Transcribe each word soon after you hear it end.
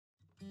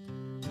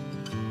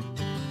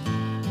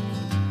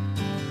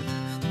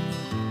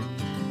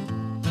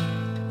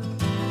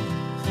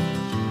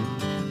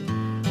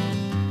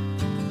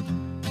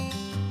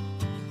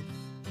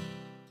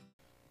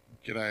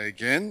G'day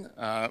again.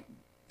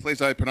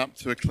 Please open up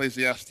to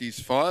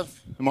Ecclesiastes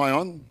 5. Am I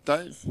on,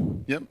 Dave?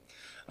 Yep.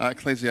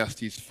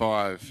 Ecclesiastes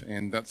 5,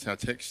 and that's our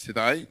text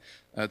today.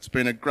 It's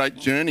been a great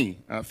journey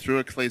through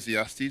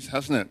Ecclesiastes,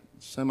 hasn't it?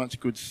 So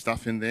much good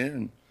stuff in there,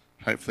 and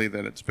hopefully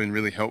that it's been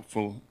really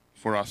helpful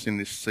for us in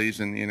this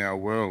season in our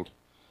world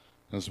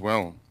as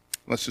well.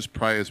 Let's just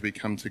pray as we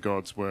come to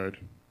God's word.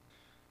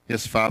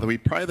 Yes, Father, we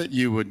pray that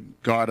you would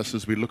guide us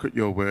as we look at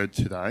your word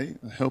today.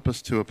 Help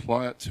us to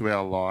apply it to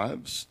our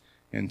lives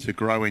and to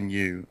grow in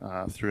you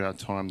through our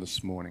time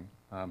this morning.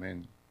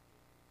 Amen.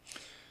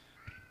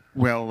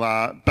 Well,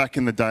 back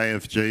in the day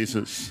of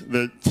Jesus,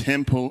 the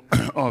temple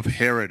of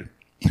Herod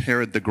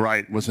the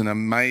Great, was an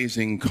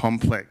amazing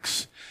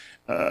complex.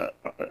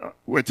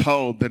 We're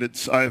told that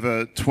it's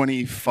over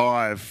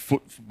 25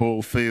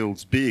 football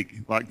fields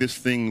big. Like, this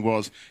thing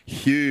was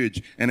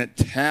huge, and it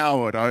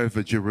towered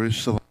over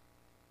Jerusalem.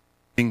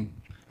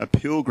 A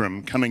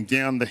pilgrim coming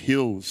down the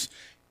hills,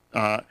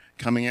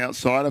 coming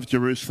outside of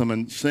Jerusalem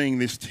and seeing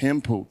this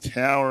temple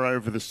tower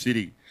over the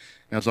city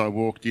as I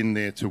walked in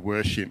there to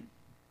worship.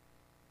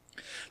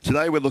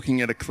 Today we're looking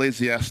at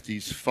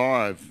Ecclesiastes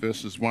 5,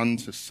 verses 1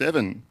 to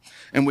 7,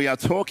 and we are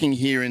talking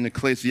here in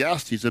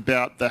Ecclesiastes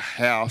about the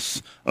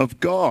house of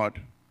God.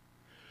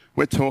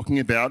 We're talking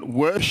about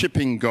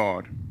worshipping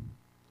God.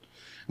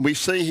 We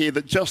see here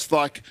that just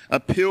like a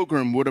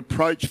pilgrim would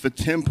approach the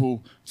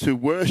temple to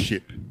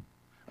worship,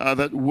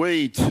 that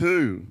we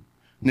too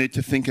need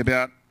to think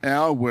about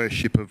our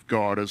worship of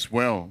God as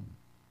well.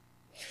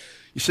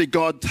 You see,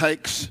 God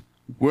takes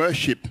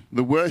worship,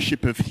 the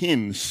worship of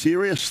him,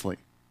 seriously.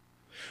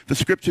 The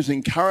scriptures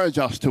encourage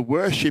us to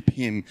worship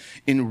him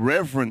in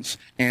reverence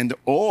and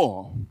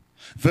awe.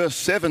 Verse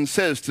 7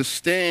 says to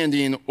stand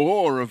in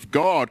awe of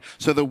God,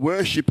 so the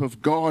worship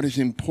of God is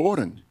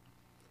important.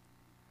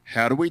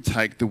 How do we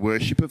take the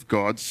worship of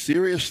God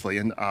seriously,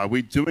 and are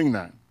we doing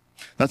that?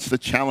 That's the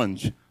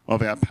challenge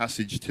of our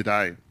passage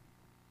today.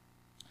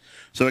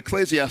 So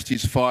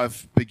Ecclesiastes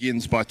 5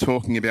 begins by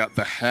talking about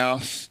the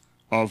house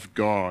of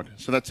God.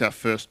 So that's our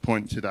first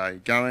point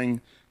today, going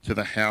to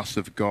the house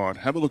of God.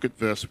 Have a look at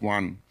verse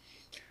 1.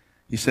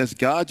 He says,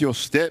 "Guard your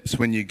steps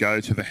when you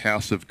go to the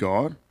house of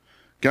God.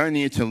 Go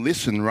near to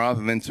listen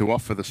rather than to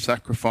offer the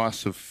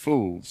sacrifice of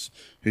fools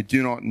who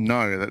do not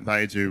know that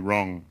they do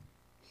wrong."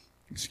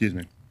 Excuse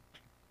me.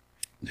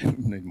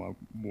 Need my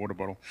water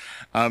bottle.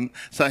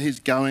 So he's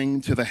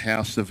going to the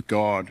house of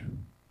God.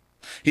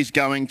 He's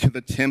going to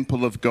the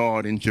temple of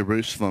God in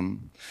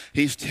Jerusalem.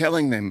 He's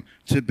telling them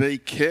to be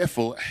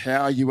careful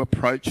how you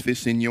approach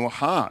this in your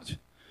heart.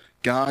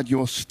 Guard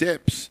your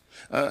steps.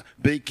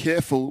 Be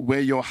careful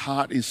where your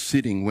heart is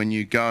sitting when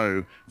you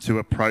go to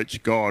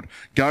approach God.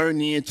 Go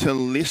near to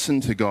listen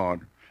to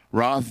God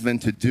rather than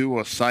to do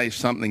or say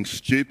something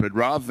stupid,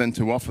 rather than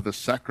to offer the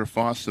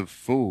sacrifice of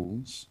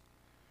fools.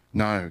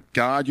 No,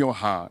 guard your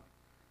heart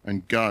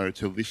and go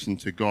to listen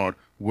to God.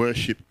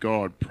 Worship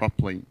God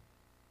properly.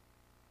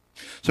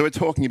 So we're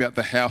talking about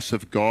the house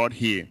of God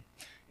here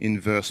in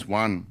verse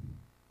 1.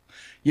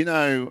 You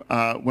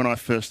know, when I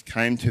first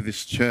came to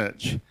this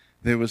church,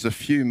 there was a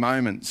few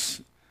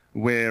moments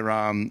where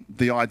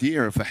the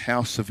idea of the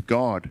house of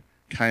God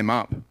came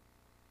up.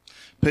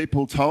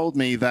 People told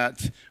me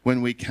that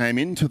when we came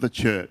into the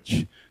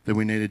church that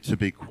we needed to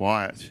be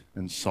quiet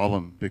and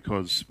solemn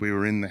because we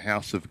were in the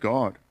house of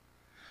God.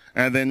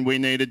 And then we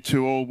needed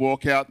to all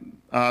walk out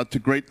to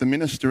greet the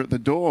minister at the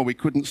door. We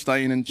couldn't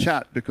stay in and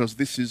chat because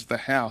this is the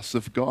house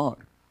of God.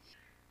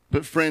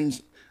 But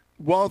friends,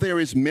 while there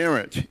is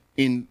merit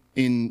in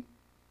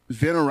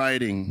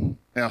venerating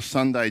our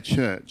Sunday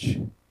church,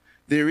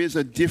 there is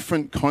a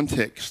different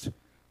context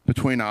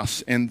between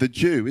us and the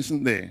Jew,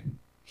 isn't there?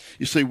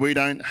 You see, we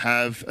don't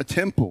have a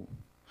temple.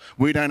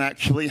 We don't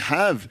actually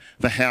have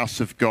the house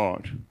of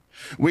God.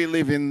 We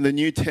live in the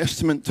New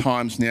Testament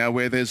times now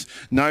where there's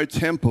no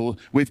temple.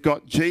 We've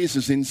got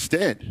Jesus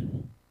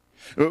instead.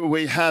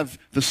 We have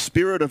the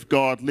Spirit of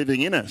God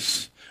living in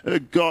us.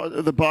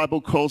 The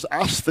Bible calls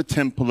us the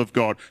temple of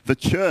God, the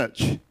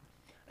church.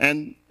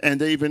 And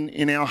even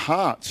in our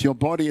hearts, your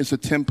body is a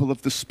temple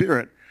of the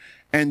Spirit.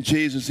 And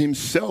Jesus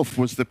himself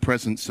was the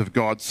presence of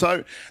God.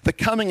 So the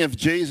coming of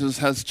Jesus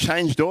has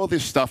changed all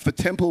this stuff. The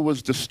temple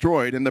was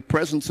destroyed and the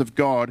presence of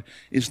God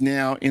is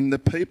now in the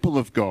people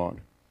of God.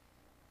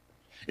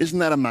 Isn't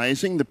that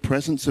amazing? The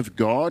presence of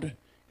God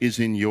is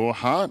in your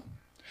heart.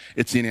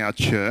 It's in our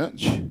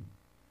church.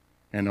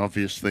 And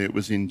obviously it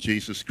was in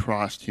Jesus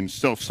Christ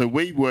himself. So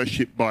we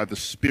worship by the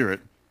Spirit,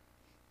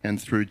 and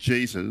through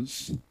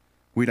Jesus,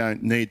 we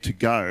don't need to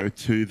go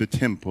to the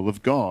temple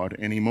of God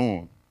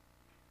anymore.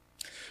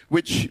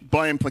 Which,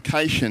 by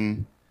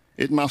implication,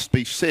 it must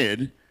be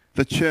said,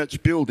 the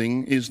church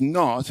building is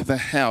not the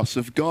house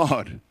of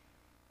God.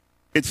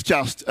 It's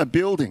just a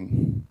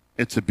building.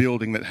 It's a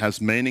building that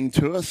has meaning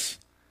to us,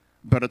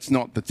 but it's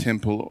not the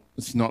temple,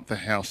 it's not the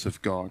house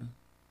of God.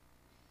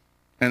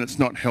 And it's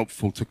not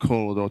helpful to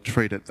call it or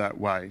treat it that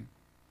way.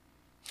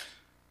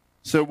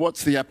 So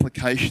what's the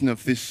application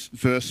of this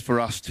verse for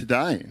us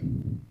today?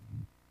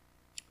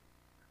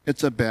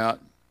 It's about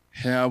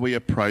how we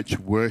approach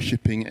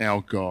worshipping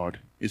our God,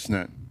 isn't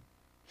it?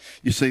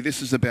 You see,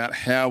 this is about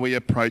how we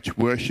approach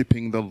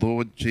worshipping the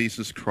Lord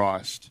Jesus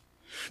Christ.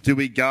 Do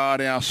we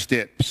guard our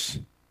steps?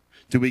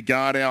 Do we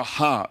guard our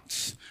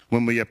hearts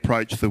when we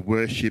approach the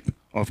worship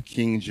of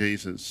King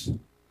Jesus?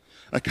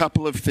 A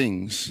couple of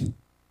things.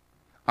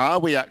 Are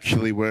we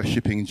actually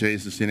worshipping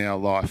Jesus in our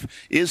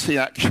life? Is he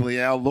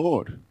actually our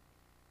Lord?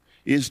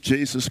 Is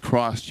Jesus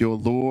Christ your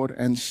Lord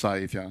and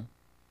Saviour?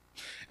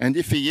 And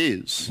if he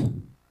is,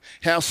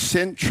 how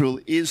central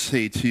is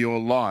he to your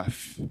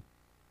life?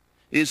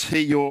 Is he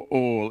your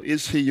all?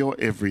 Is he your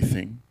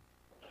everything?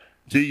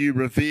 Do you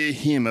revere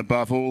him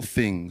above all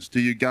things? Do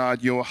you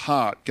guard your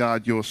heart,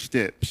 guard your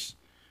steps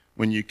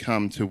when you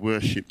come to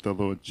worship the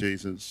Lord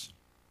Jesus?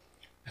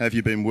 Have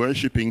you been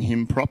worshipping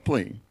him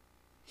properly?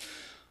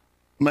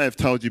 I may have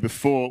told you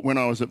before, when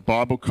I was at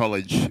Bible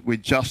college, we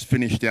just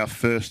finished our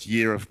first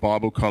year of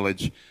Bible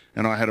college,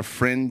 and I had a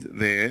friend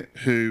there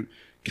who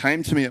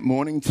came to me at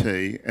morning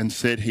tea and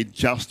said he'd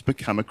just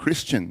become a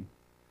Christian.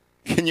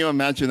 Can you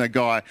imagine a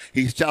guy,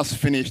 he's just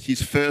finished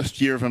his first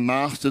year of a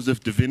Masters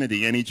of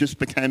Divinity and he just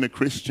became a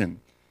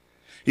Christian.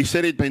 He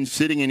said he'd been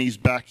sitting in his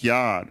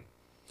backyard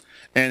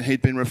and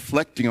he'd been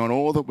reflecting on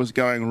all that was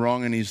going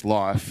wrong in his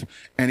life,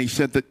 and he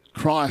said that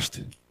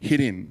Christ hit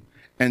him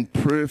and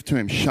proved to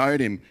him, showed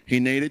him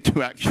he needed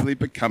to actually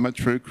become a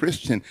true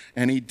Christian,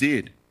 and he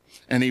did,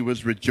 and he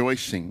was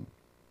rejoicing.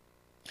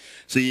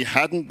 So he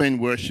hadn't been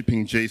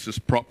worshipping Jesus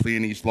properly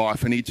in his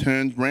life, and he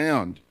turned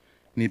round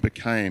and he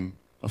became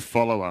a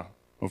follower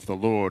of the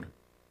Lord.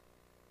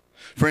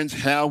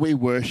 Friends, how we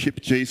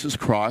worship Jesus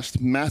Christ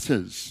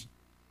matters.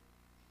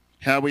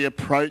 How we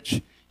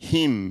approach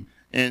him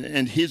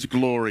and his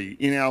glory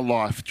in our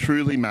life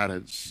truly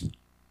matters.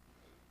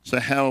 So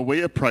how are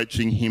we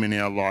approaching him in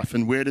our life,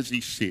 and where does he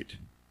sit?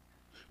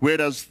 Where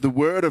does the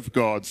word of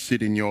God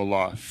sit in your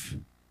life?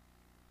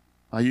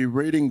 Are you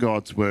reading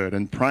God's word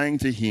and praying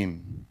to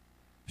him,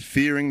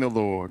 fearing the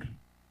Lord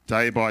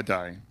day by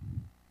day?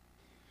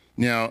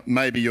 Now,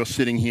 maybe you're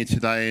sitting here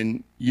today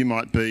and you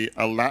might be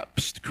a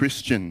lapsed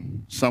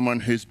Christian,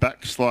 someone who's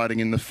backsliding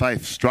in the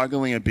faith,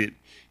 struggling a bit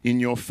in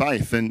your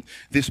faith. And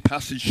this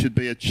passage should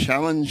be a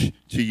challenge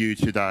to you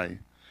today,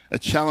 a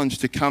challenge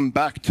to come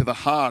back to the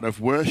heart of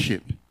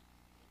worship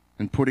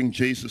and putting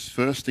Jesus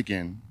first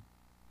again.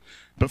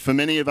 But for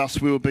many of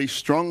us, we will be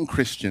strong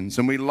Christians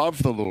and we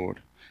love the Lord.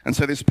 And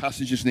so this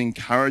passage is an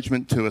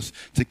encouragement to us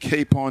to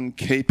keep on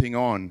keeping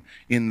on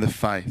in the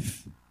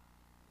faith,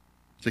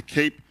 to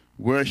keep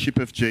worship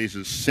of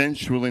Jesus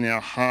central in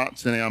our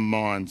hearts and our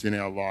minds in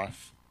our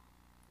life.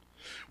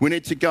 We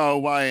need to go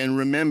away and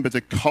remember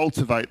to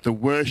cultivate the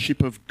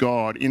worship of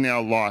God in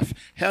our life.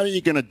 How are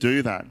you going to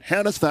do that?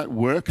 How does that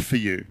work for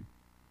you?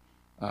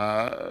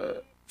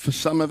 For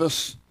some of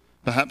us,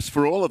 perhaps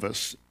for all of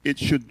us, it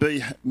should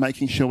be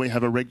making sure we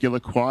have a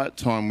regular quiet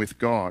time with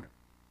God.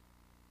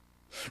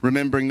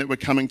 Remembering that we're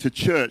coming to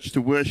church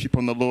to worship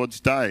on the Lord's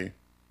Day.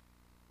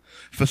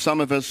 For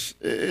some of us,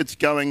 it's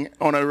going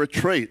on a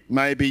retreat.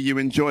 Maybe you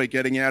enjoy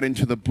getting out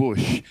into the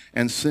bush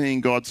and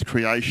seeing God's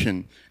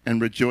creation and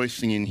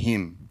rejoicing in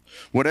him.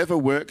 Whatever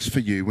works for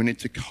you, we need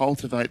to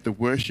cultivate the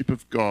worship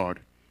of God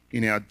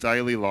in our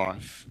daily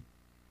life.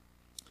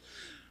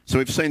 So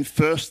we've seen,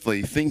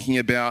 firstly, thinking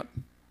about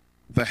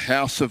the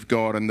house of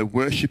God and the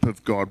worship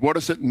of God. What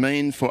does it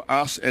mean for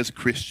us as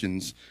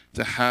Christians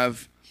to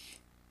have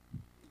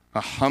a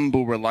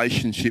humble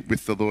relationship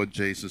with the Lord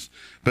Jesus?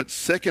 But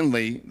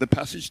secondly, the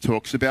passage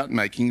talks about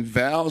making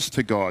vows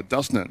to God,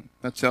 doesn't it?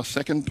 That's our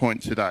second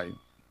point today.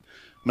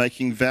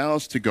 Making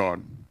vows to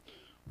God.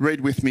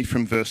 Read with me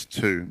from verse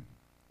 2.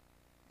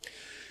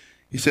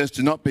 He says,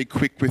 "Do not be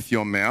quick with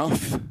your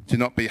mouth. Do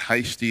not be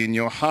hasty in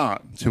your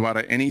heart to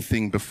utter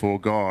anything before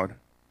God.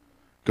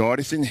 God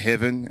is in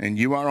heaven and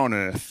you are on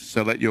earth,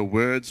 so let your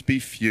words be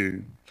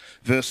few."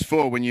 Verse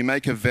 4, "When you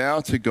make a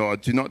vow to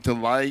God, do not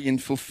delay in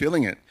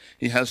fulfilling it.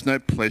 He has no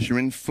pleasure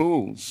in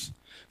fools."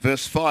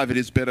 Verse 5, "It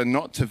is better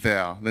not to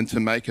vow than to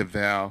make a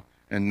vow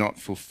and not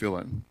fulfill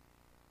it."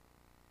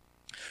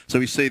 So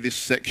we see this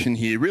section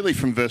here, really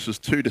from verses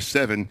 2 to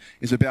 7,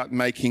 is about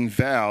making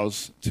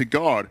vows to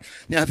God.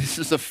 Now, this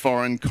is a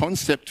foreign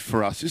concept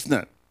for us, isn't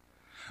it?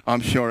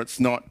 I'm sure it's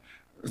not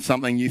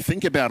something you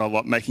think about a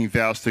lot, making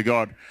vows to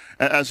God.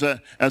 As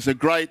a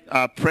great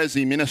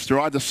Prezi minister,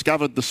 I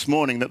discovered this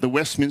morning that the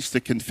Westminster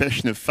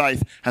Confession of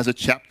Faith has a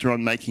chapter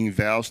on making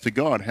vows to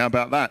God. How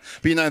about that?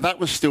 But you know, that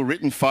was still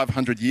written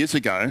 500 years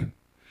ago.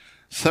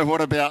 So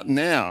what about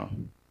now?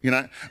 You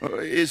know,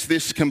 is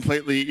this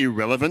completely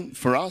irrelevant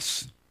for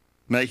us,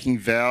 making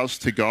vows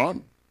to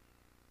God?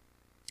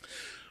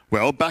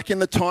 Well, back in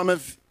the time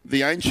of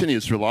the ancient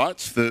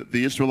Israelites, the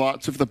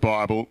Israelites of the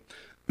Bible,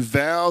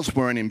 vows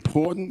were an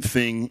important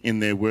thing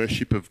in their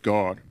worship of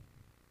God.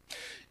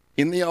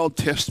 In the Old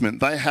Testament,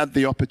 they had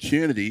the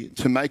opportunity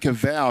to make a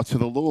vow to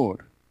the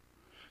Lord,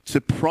 to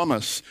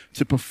promise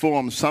to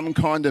perform some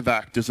kind of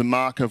act as a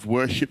mark of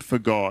worship for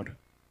God.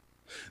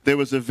 There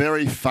was a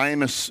very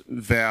famous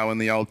vow in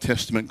the Old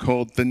Testament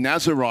called the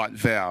Nazirite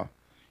vow.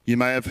 You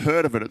may have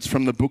heard of it. It's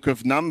from the book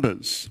of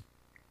Numbers.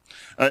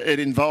 It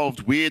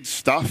involved weird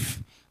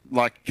stuff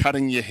like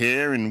cutting your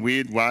hair in a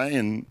weird way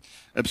and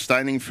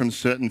abstaining from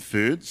certain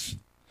foods.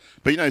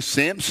 But you know,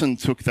 Samson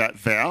took that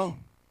vow,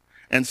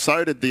 and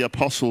so did the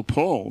Apostle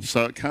Paul,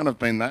 so it can't have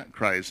been that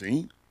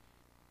crazy.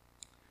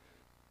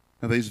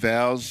 Now these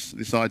vows,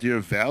 this idea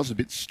of vows, is a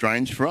bit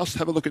strange for us.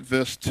 Have a look at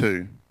verse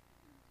 2.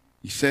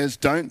 He says,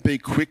 "Don't be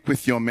quick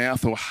with your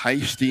mouth or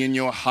hasty in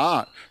your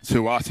heart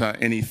to utter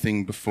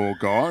anything before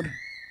God."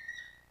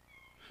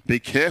 Be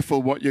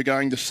careful what you're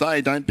going to say.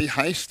 Don't be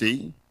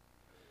hasty.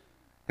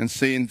 And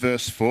see in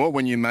verse 4,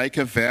 when you make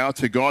a vow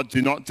to God,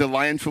 do not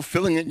delay in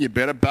fulfilling it. You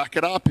better back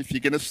it up if you're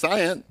going to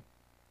say it.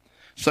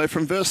 So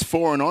from verse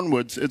 4 and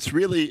onwards, it's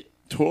really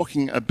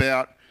talking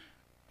about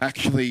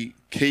actually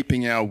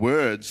keeping our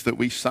words that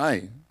we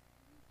say.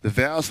 The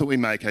vows that we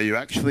make, are you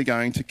actually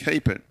going to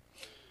keep it?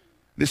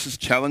 This has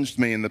challenged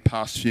me in the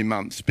past few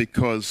months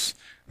because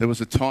there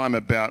was a time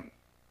about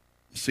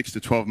 6 to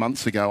 12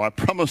 months ago, I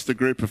promised a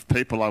group of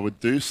people I would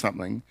do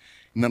something,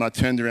 and then I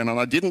turned around and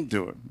I didn't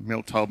do it.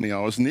 Mel told me I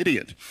was an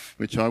idiot,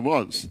 which I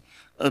was.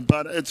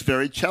 But it's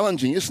very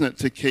challenging, isn't it,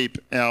 to keep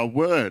our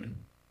word?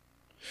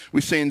 We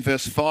see in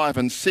verse 5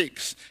 and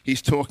 6,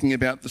 he's talking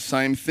about the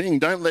same thing.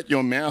 Don't let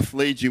your mouth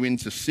lead you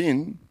into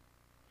sin.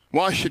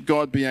 Why should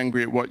God be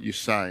angry at what you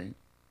say?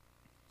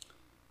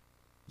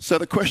 So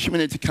the question we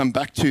need to come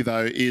back to,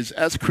 though, is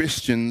as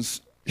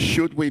Christians,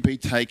 should we be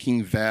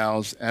taking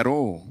vows at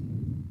all?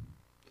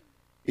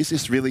 Is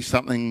this really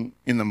something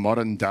in the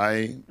modern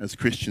day as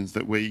Christians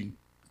that we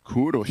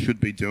could or should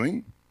be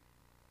doing?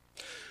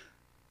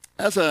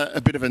 As a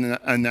bit of an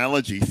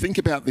analogy, think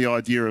about the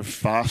idea of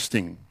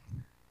fasting.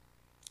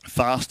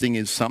 Fasting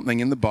is something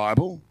in the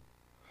Bible,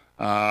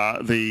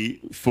 the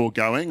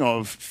foregoing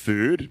of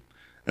food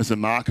as a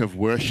mark of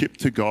worship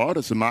to God,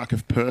 as a mark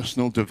of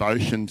personal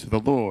devotion to the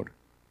Lord.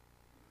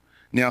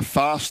 Now,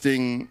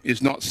 fasting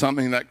is not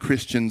something that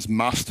Christians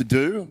must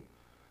do,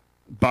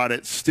 but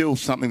it's still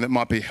something that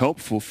might be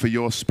helpful for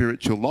your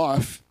spiritual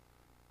life.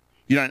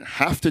 You don't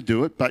have to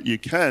do it, but you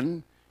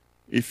can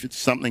if it's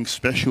something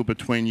special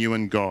between you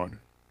and God.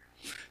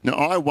 Now,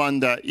 I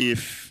wonder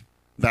if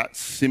that's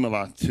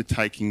similar to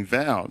taking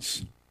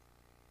vows,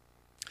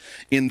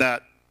 in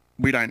that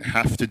we don't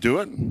have to do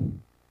it,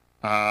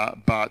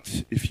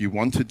 but if you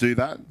want to do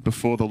that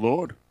before the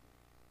Lord,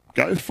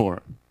 go for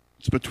it.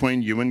 It's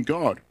between you and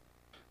God.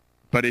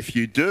 But if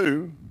you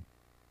do,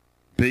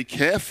 be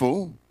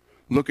careful.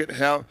 Look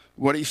at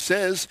what he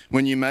says,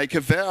 when you make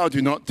a vow,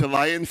 do not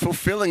delay in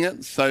fulfilling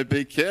it. So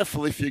be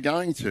careful if you're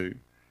going to.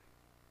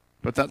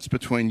 But that's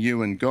between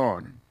you and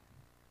God,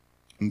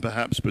 and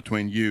perhaps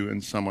between you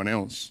and someone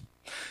else.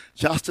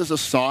 Just as a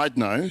side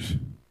note,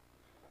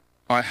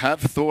 I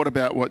have thought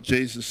about what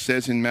Jesus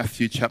says in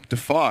Matthew chapter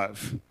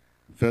 5,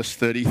 verse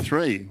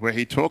 33, where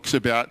he talks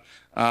about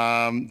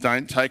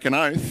don't take an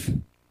oath.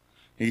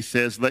 He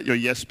says, let your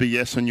yes be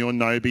yes and your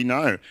no be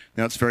no.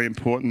 Now, it's very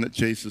important that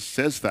Jesus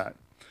says that.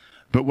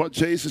 But what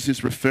Jesus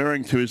is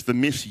referring to is the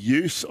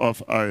misuse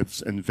of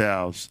oaths and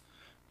vows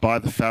by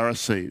the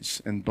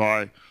Pharisees and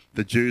by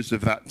the Jews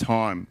of that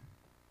time.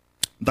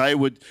 They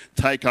would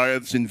take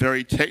oaths in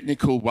very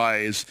technical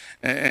ways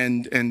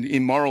and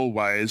immoral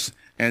ways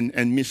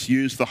and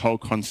misuse the whole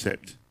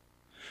concept.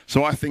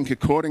 So I think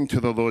according to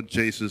the Lord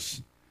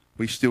Jesus,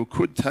 we still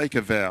could take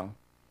a vow,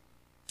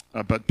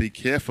 but be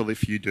careful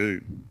if you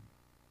do.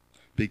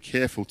 Be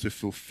careful to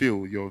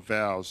fulfill your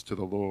vows to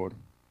the Lord.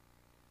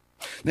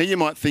 Now, you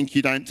might think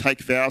you don't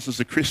take vows as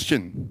a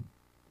Christian.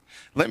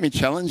 Let me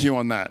challenge you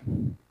on that.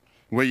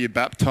 Were you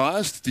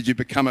baptized? Did you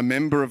become a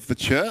member of the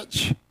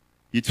church?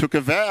 You took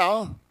a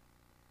vow.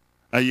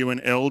 Are you an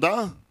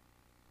elder?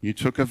 You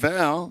took a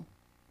vow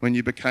when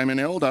you became an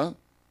elder.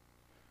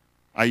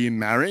 Are you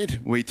married?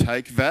 We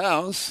take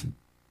vows.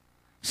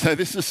 So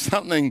this is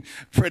something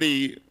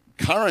pretty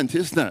current,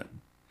 isn't it?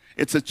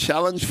 It's a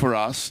challenge for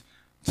us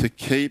to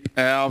keep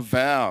our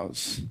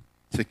vows,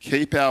 to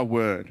keep our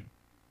word.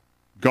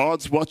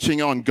 God's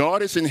watching on.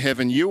 God is in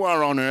heaven. You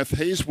are on earth.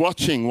 He's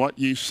watching what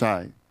you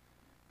say.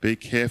 Be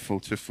careful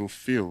to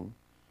fulfill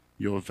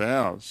your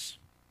vows.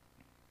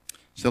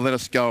 So let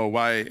us go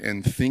away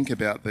and think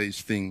about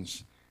these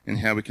things and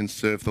how we can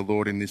serve the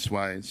Lord in these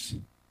ways.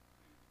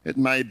 It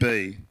may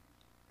be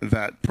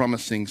that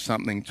promising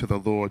something to the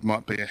Lord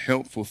might be a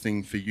helpful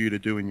thing for you to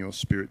do in your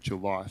spiritual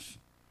life.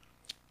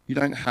 You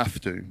don't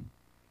have to,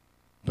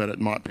 but it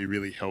might be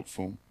really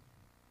helpful.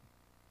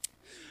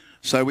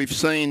 So we've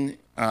seen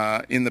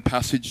in the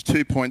passage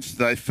 2 points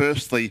today.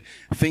 Firstly,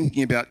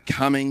 thinking about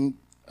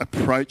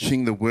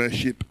approaching the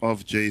worship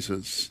of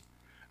Jesus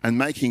and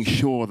making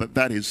sure that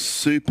that is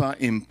super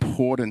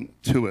important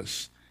to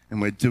us and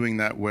we're doing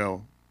that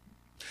well.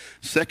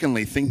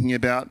 Secondly, thinking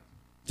about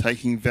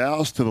taking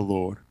vows to the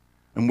Lord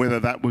and whether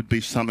that would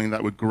be something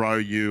that would grow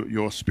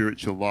your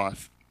spiritual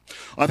life.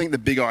 I think the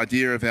big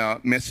idea of our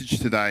message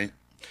today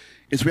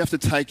is we have to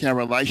take our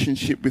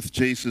relationship with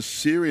Jesus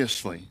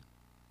seriously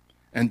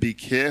and be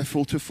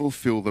careful to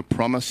fulfill the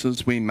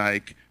promises we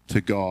make to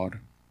God.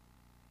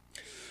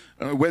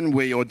 When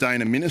we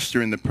ordain a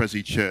minister in the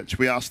Prezi Church,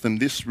 we ask them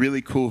this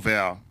really cool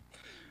vow,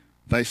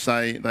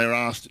 they're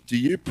asked, do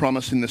you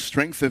promise in the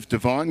strength of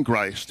divine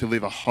grace to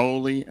live a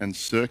holy and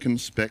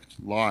circumspect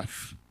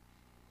life?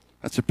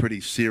 That's a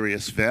pretty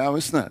serious vow,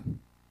 isn't it?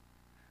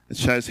 It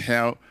shows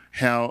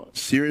how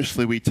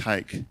seriously we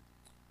take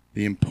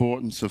the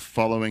importance of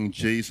following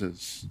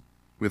Jesus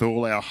with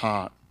all our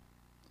heart.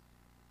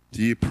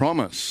 Do you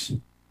promise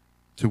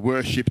to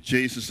worship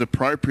Jesus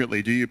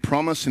appropriately? Do you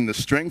promise in the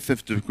strength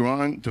of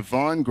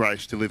divine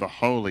grace to live a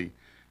holy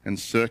and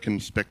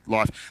circumspect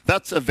life?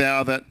 That's a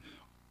vow that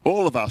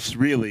all of us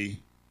really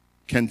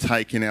can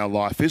take in our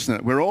life, isn't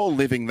it? We're all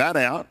living that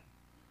out.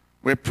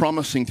 We're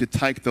promising to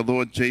take the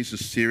Lord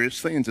Jesus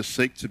seriously and to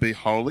seek to be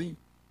holy.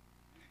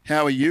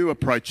 How are you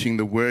approaching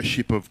the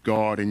worship of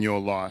God in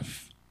your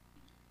life?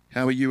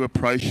 How are you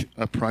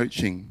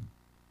approaching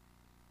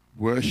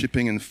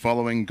worshipping and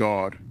following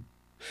God?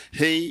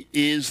 He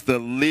is the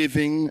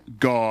living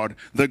God,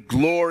 the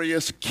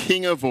glorious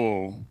King of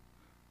all.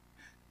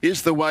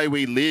 Is the way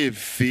we live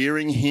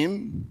fearing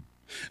him?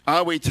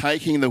 Are we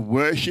taking the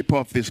worship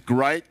of this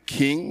great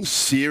King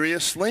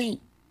seriously?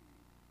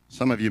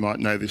 Some of you might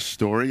know this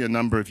story. A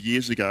number of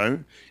years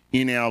ago,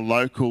 in our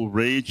local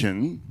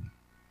region,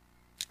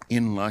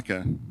 in like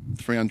a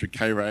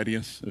 300k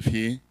radius of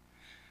here,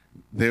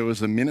 there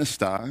was a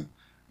minister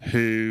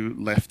who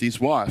left his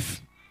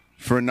wife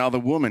for another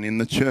woman in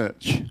the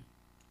church.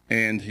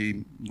 And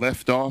he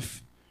left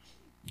off,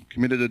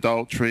 committed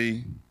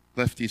adultery,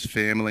 left his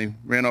family,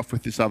 ran off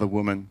with this other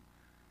woman,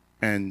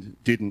 and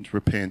didn't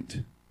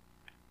repent.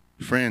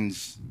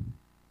 Friends,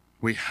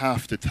 we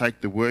have to take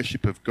the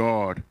worship of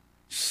God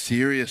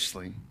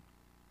seriously.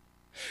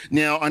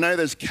 Now, I know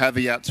there's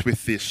caveats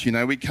with this.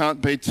 We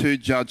can't be too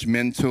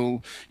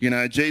judgmental.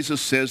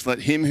 Jesus says, let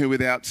him who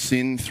without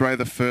sin throw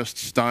the first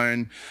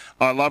stone.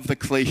 I love the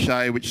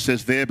cliche which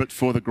says, there but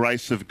for the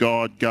grace of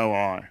God go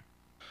I.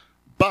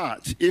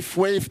 But if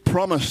we've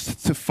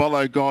promised to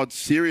follow God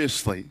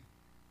seriously,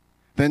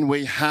 then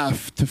we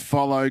have to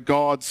follow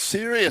God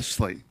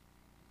seriously.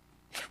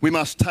 We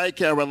must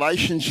take our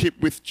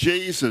relationship with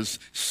Jesus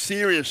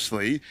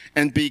seriously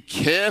and be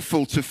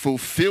careful to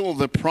fulfill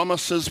the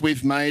promises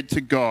we've made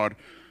to God.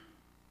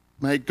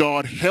 May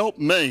God help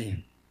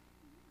me,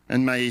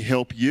 and may he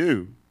help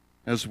you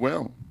as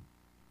well.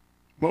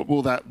 What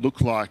will that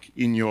look like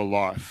in your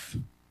life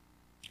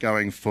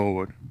going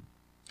forward?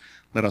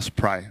 Let us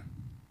pray.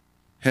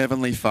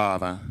 Heavenly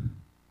Father,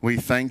 we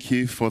thank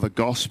you for the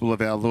gospel of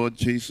our Lord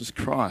Jesus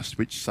Christ,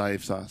 which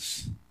saves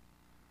us.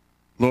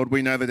 Lord,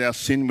 we know that our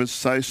sin was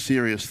so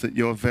serious that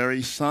your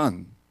very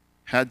Son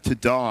had to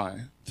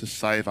die to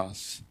save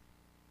us.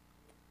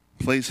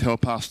 Please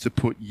help us to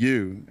put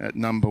you at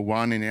number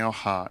one in our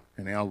heart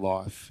and our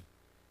life.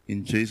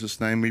 In Jesus'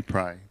 name we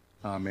pray.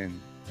 Amen.